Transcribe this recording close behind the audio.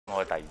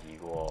我係第二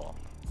嘅喎，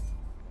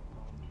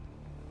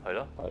係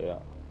咯。係啊。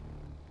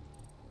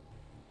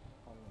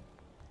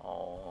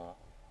哦。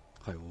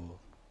係喎。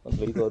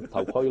你個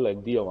頭盔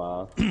靚啲啊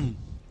嘛？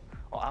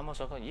我啱啱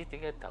想講，咦？點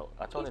解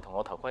阿莊你同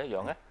我頭盔一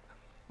樣嘅？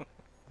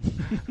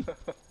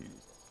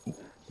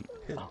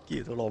啲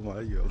嘢都攞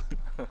埋一樣。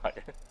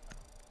係。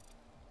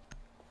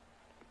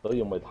所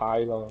以咪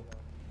呔咯。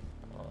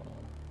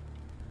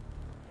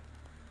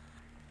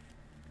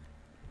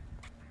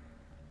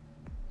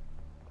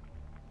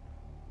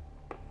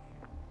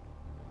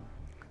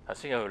頭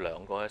先有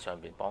兩個喺上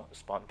邊幫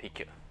spawn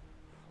pick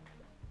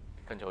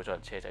跟住好在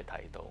車仔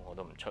睇到，我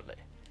都唔出嚟，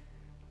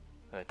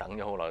佢哋等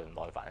咗好耐，唔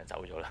耐煩就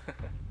走咗啦。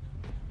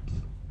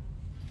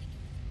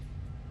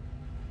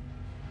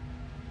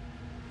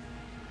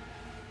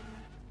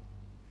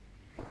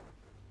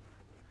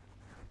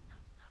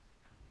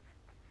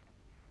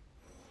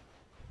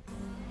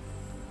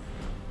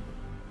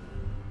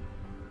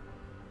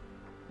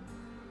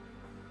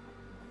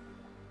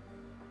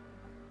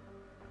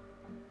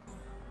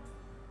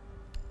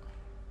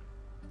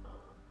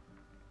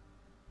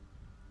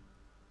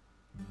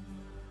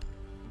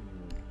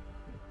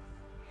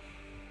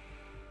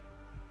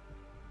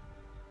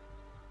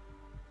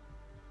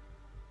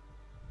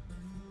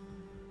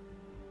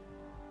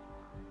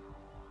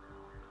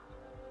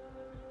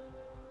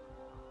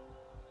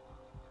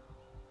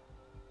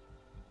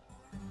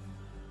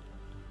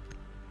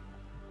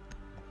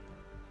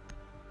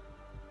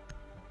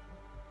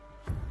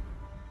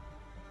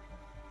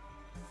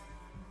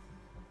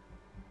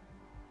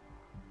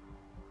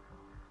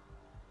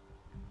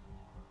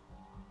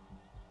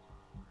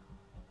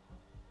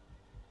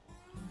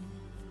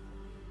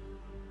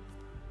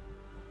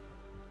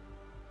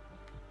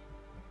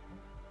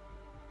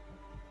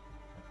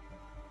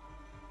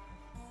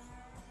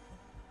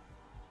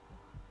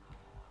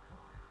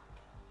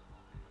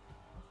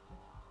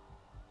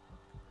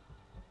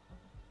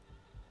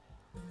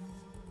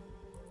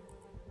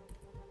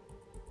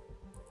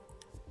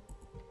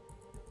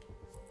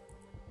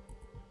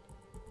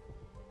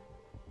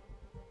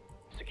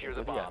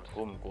嗰啲人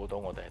估唔估到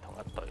我哋係同一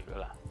隊㗎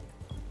啦？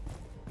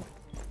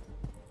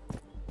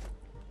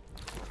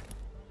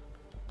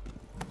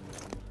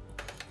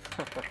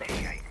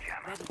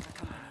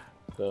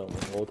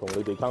我同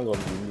你哋差咁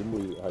遠，點會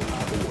係一樣？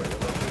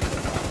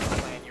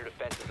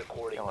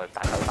因為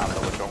大家打唔到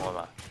個鐘啊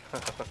嘛。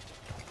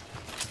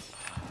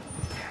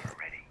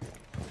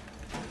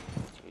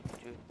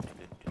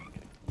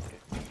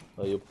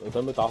要使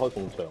唔使打開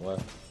埲牆啊？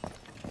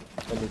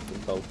跟住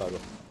點收晒咯？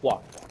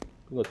哇！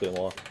邊個射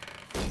我啊？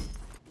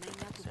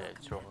射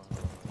中。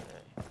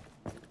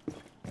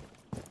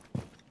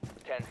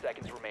10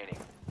 seconds remaining.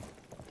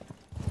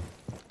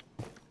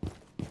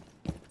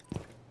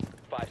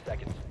 5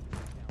 seconds.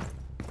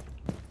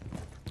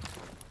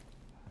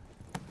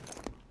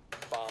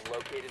 Bomb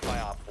located by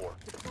Op 4.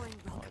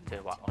 即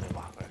係話我哋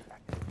話佢。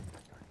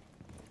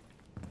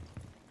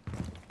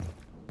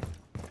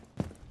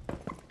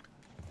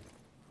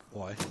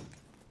喂。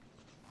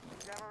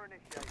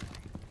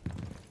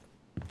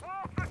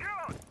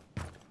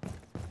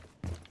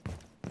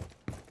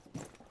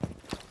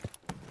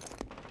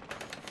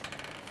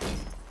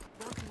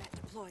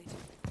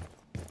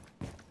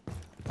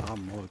打唔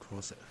開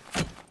cross。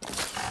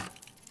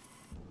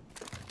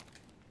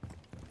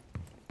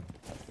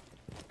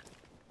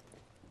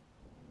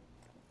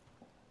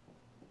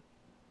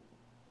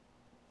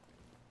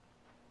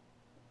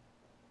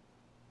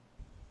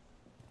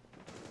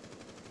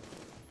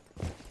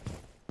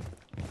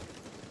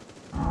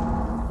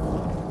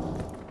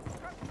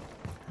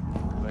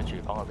咁喺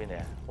廚房嗰邊嚟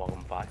啊！哇，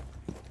咁快，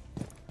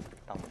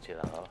等唔切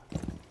啦〜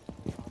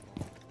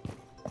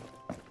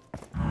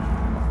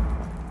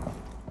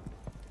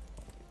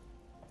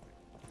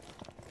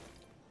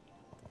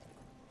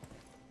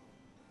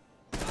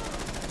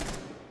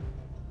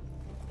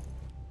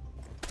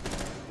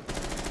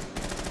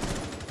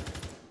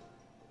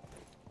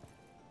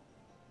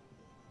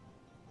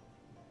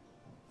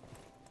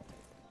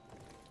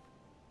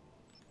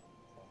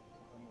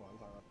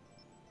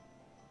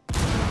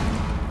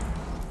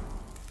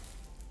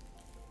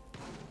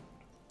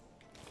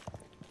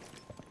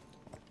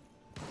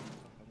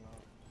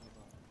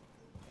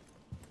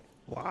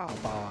哇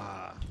爆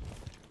啊！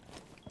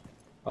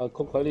啊，曲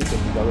喺呢前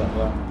面有人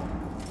㗎，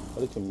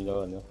喺呢前面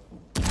有人㗎。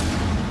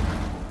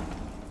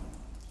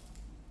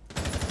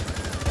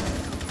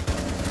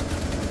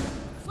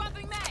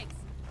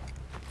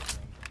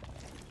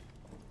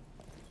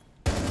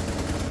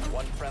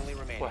One friendly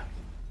remaining.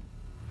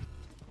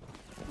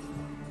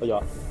 哎呀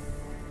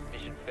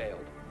Mission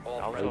failed. All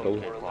搞到 friendlies 好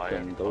were 奇怪啊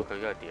！eliminated. 佢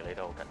嗰個 delay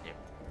都好緊要。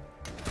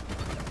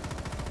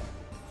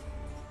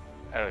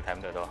喺度睇唔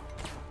睇到啊？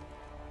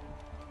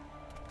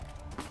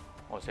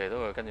我射到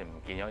佢，跟住唔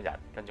見咗人，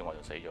跟住我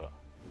就死咗啦。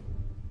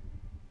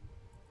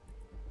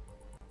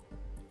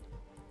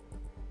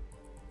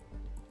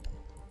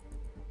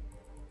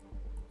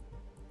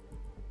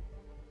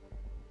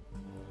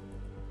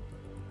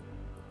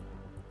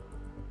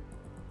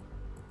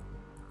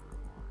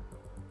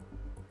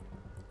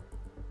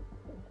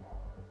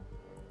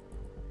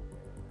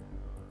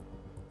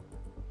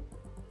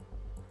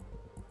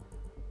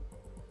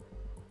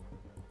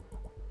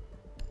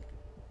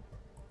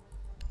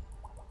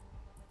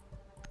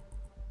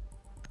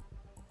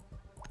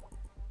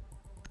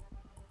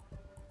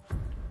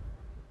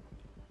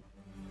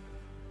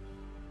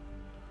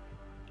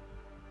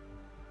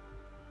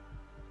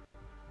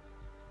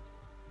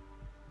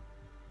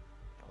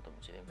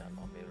知點解攞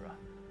mirror。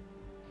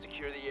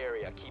 Secure the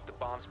area. Keep the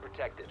bombs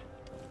protected.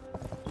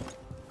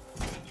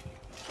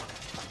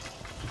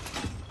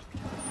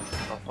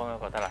 我放一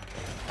個得啦，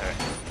係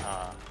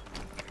啊，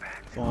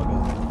放一個。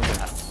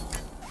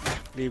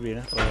呢邊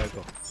咧都有一個。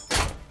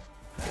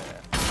呢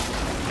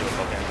個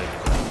鏡對住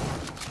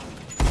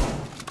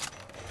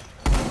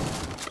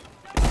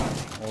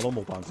我都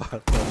冇辦法。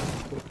呢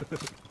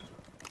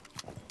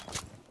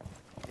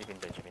邊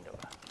對住邊度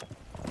㗎？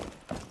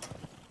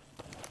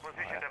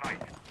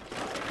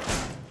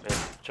你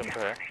出唔出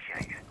去啊？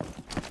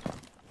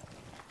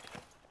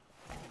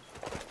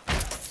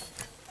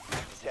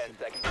 10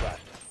 seconds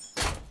left.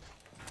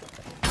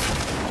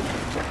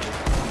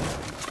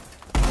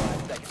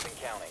 5 seconds and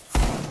counting.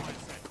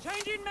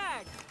 Changing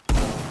mag.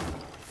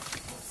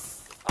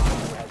 Op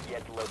 4 has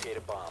yet to locate a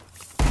bomb.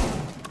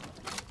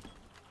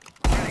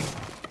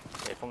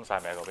 你封晒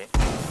未啊嗰邊？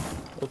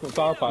我仲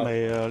揸快，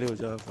未啊，呢度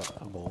揸快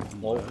冇。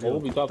我嗰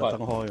邊揸快特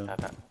登開啊。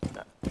得，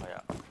係啊。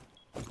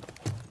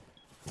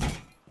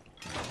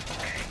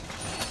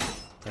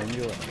睇呢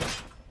個。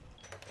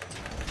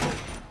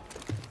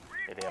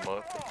你哋有冇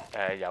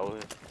有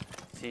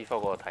C4 嗰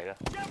個睇啦？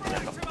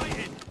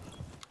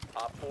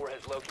 Op 4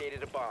 has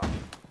located a bomb.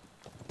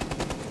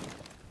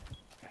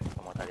 咁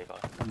我睇呢個啦。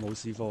冇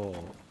C4 喎。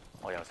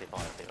我有 C4，我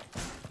有 C4。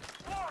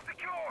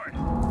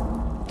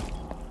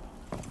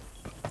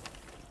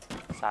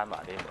閂埋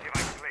啲門。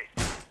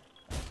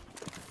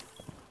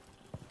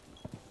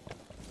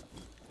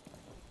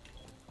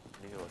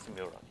呢個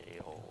Simula 幾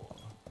好喎。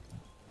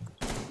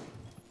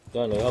有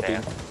人嚟後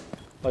邊，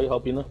喺後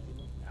邊啦，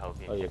後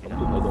邊係咁都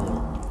睇到我，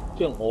即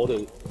係我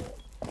哋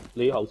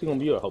你頭先個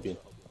mirror 後邊。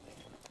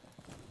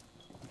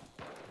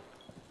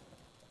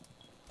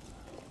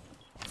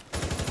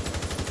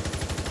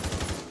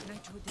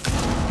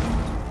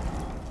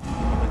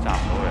 佢閘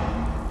唔到嘅。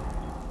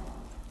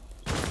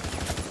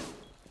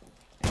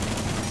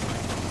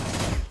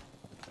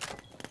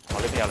我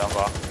呢邊有兩個，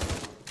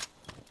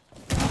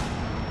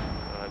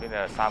呢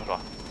邊有三個。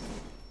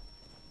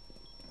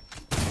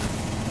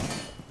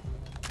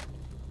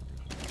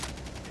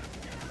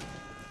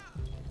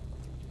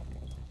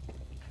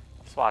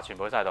哇！全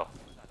部都喺度，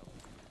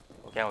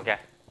好驚好驚。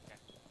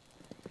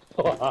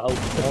我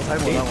睇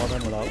門啦，我睇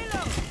門樓。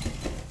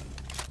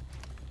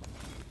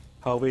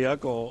後邊有一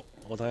個，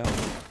我睇後邊，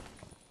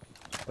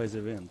費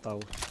事俾人兜。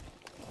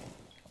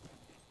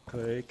佢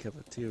喺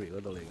cafeteria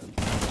嗰度嚟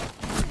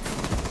緊。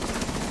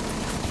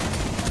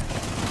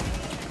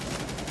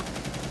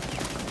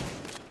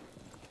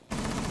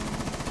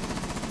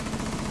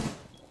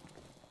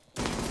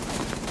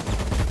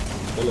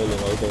俾你另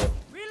外一個。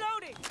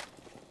 Reloading.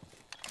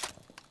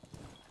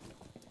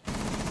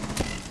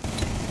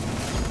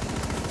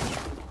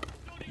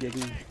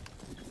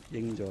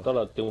 應咗。得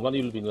啦，剩翻呢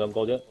邊兩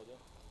個啫。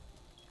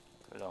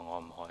佢兩個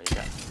唔可以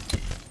啫。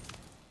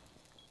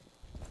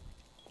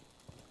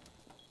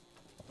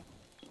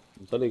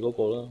唔使你嗰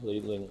個啦，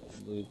你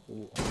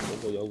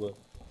嗰個有嘅。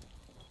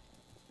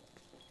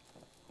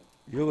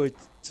如果佢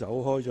走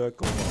開咗一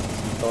個，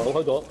走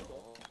開咗，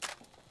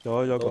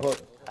走開咗一個，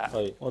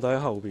係。我睇喺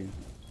後邊。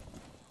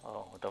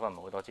哦，我得翻唔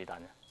係好多子彈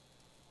啫。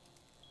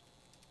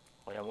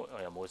我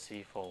有冇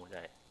C4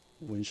 真係。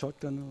換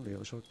shotgun 咯，你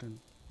有 shotgun。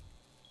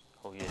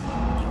好遠。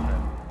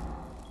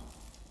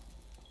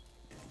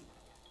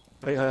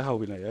喺後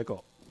邊嚟一個，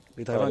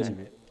你睇翻前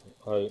面。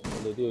係，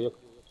我哋都要一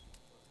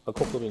阿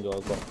曲嗰邊仲有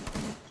一個。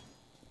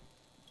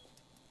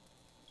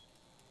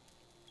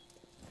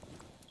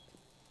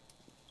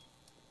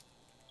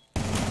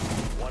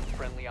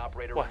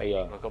 喂，係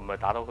啊，佢唔係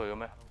打到佢嘅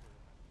咩？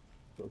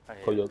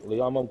佢又你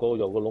啱啱嗰個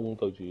有個窿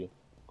對住，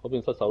嗰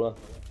邊失手啦。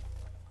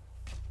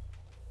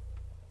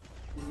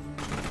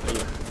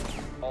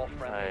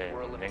係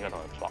唔應該同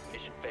佢搏。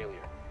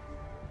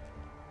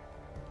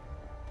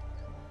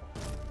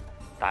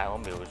但係我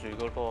瞄住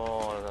嗰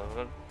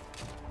個，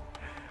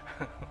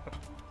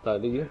但係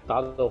你已經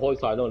打到開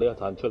晒咯，你一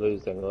彈出去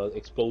成個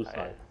expose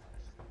晒。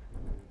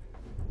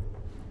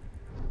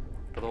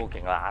都好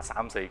勁啊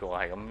！3、4個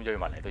係咁追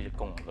埋嚟都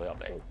攻唔到入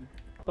嚟。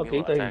都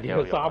幾得意，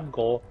有3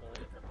個。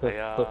係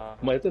啊。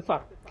唔係即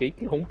係幾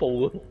恐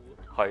怖啊！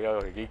係啊，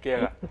幾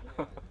驚啊！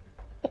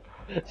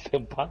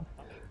成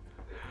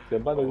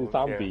班好似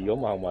3B咁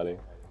行埋嚟。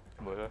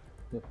咪咯。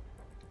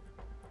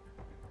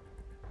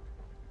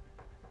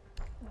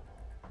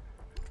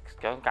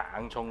想夾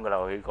硬衝㗎啦！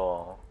我呢個，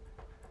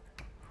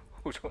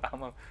好彩啱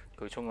啱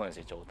佢衝嗰陣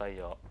時做低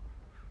咗，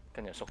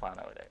跟住縮翻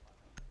啦佢哋。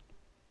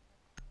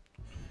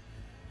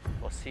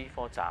個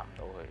C4 炸唔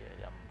到佢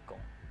嘅陰功。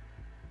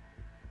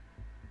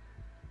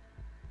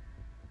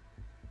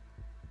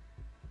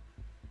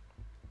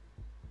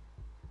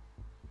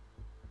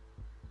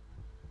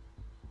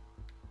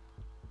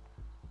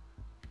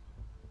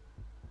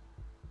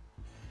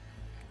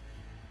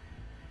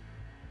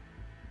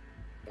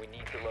We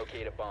need to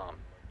locate a bomb.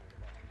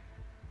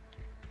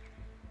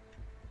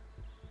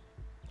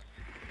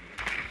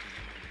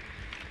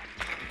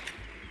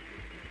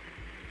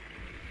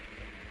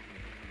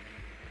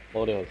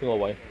 我哋頭先個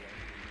位。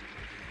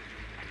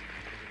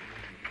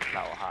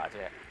樓下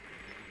啫。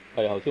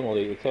係頭先我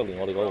哋相連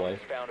我哋嗰 Drone 位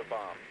has，found a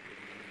bomb.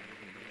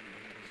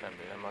 上邊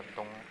有乜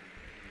東？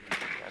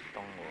有一東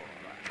喎，係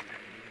咪？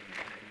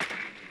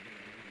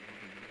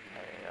係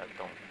有一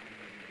東。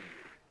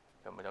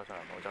有冇走上嚟？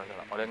冇走上嚟。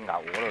我哋牛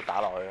嗰度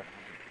打落去，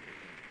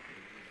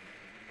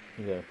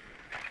咁就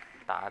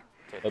打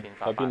即係喺天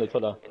花板。邊度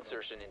出啊？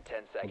 Insertion in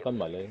 10我 seconds. 跟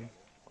埋你。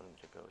我唔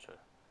知邊度出。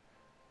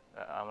啱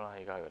啦，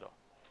而家喺嗰度。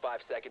 5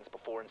 seconds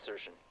before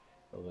insertion.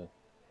 OK。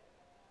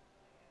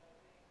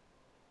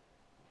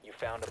 You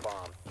found a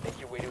bomb. Make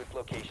your way to its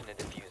location and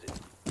defuse it.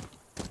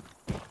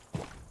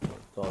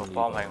 個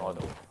方喺我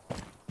度。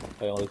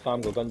係我哋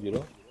3個跟住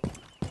咯。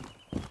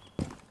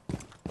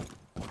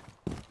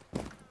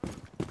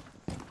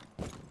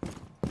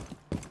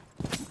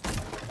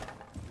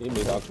咦？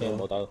未打 cam，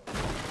我打。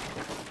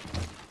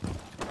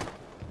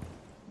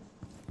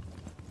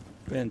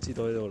俾人知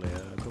道呢度嚟啊！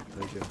谷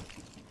睇住。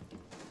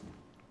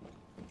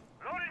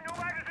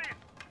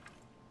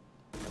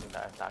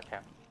打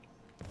cam。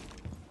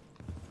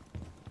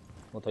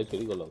我睇住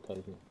呢個樓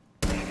梯先。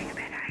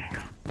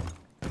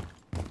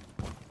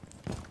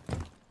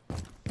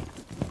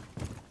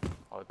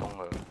我東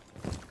去。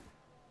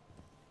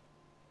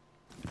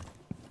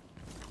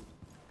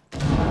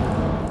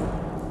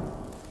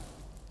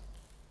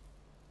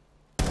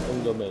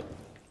封咗未？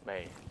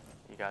未，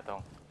而家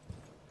東。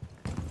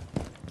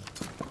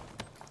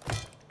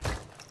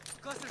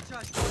 Cluster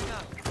charge going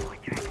up.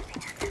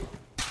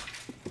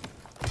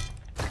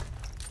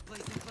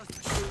 Placing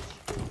cluster charge.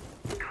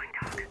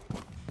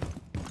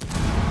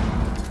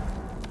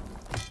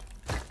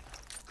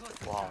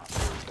 Cluster 哇！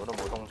 charge. 我都冇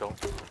東中。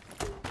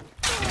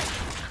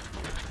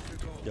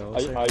有係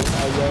聲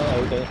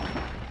，OK。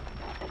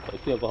頭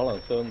先有個可能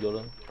傷咗啦。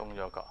東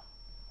咗個。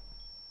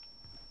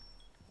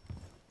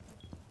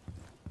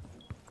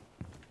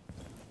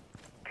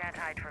 Can't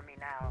hide from me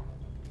now.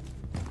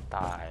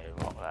 大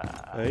鑊啦！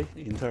誒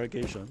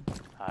interrogation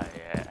係嘅，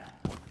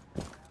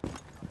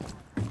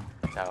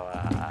就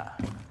啊，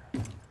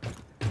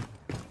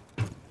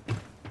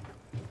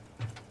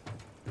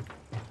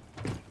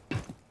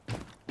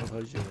我睇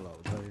住個樓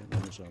梯諗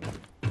上去。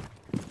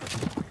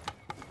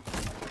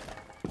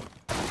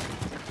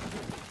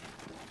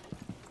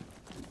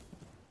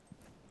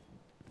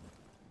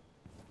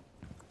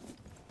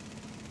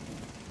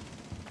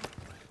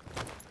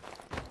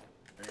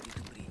Ready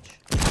to breach.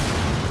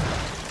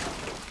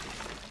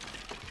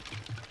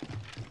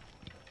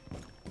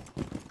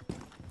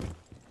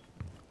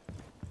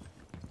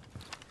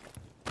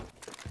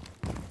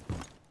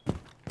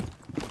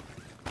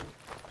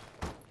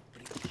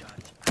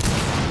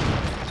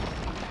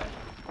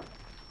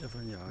 1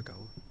分29。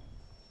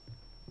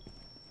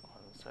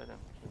唔使得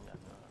唔見人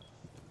啊！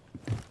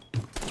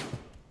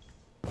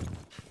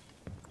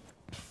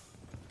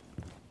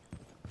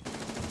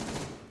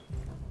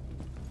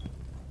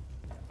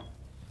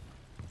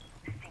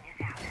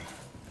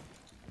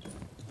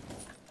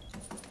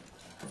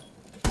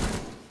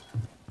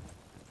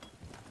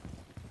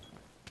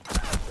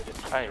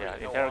哎呀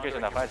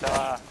，interrogation 啊，快走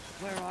啊！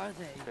 Where are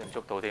they? 俾人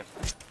捉到添。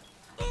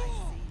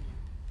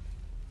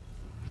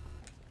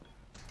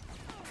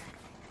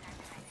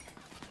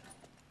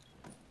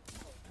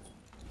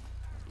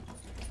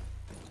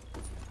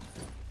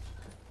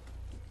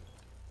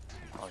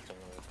 我仲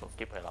要個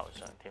篋喺樓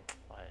上添，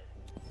係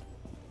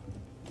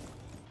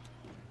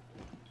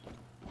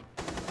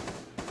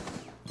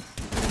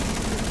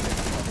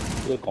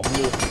你咁嘅，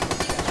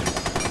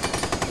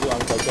啲眼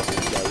手真係好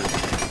曳。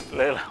你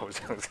喺樓上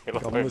射落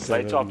去唔使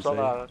drop shot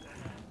啦，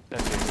跟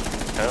住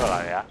睇落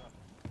嚟啊！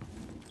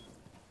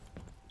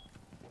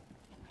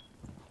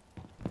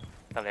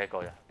得你一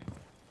個人，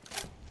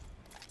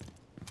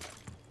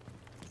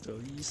仲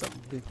有醫生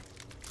添。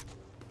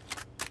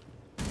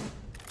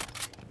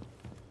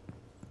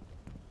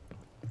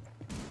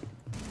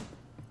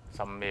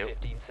 10秒。 15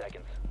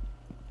 seconds.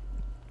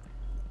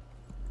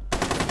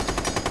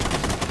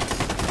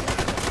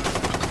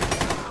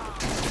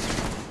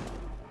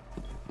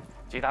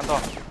 子彈多，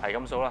係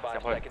咁數啦，入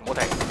去，唔好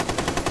停。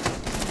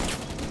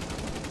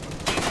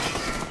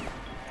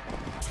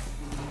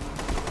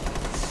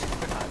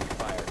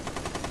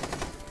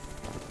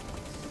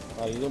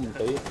係都唔死。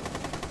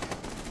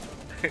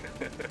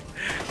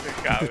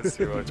搞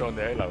笑啊！裝你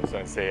喺樓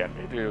上射人，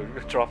你都要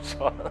drop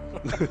shot。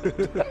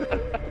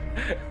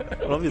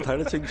我諗住睇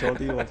得清楚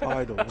啲喎，趴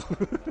喺度。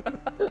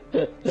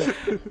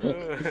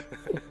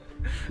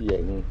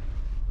型。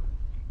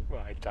壞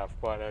習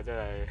慣啊，真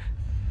係。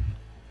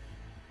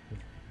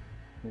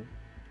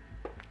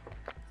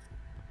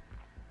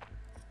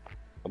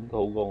咁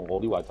都好過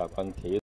我啲壞習慣企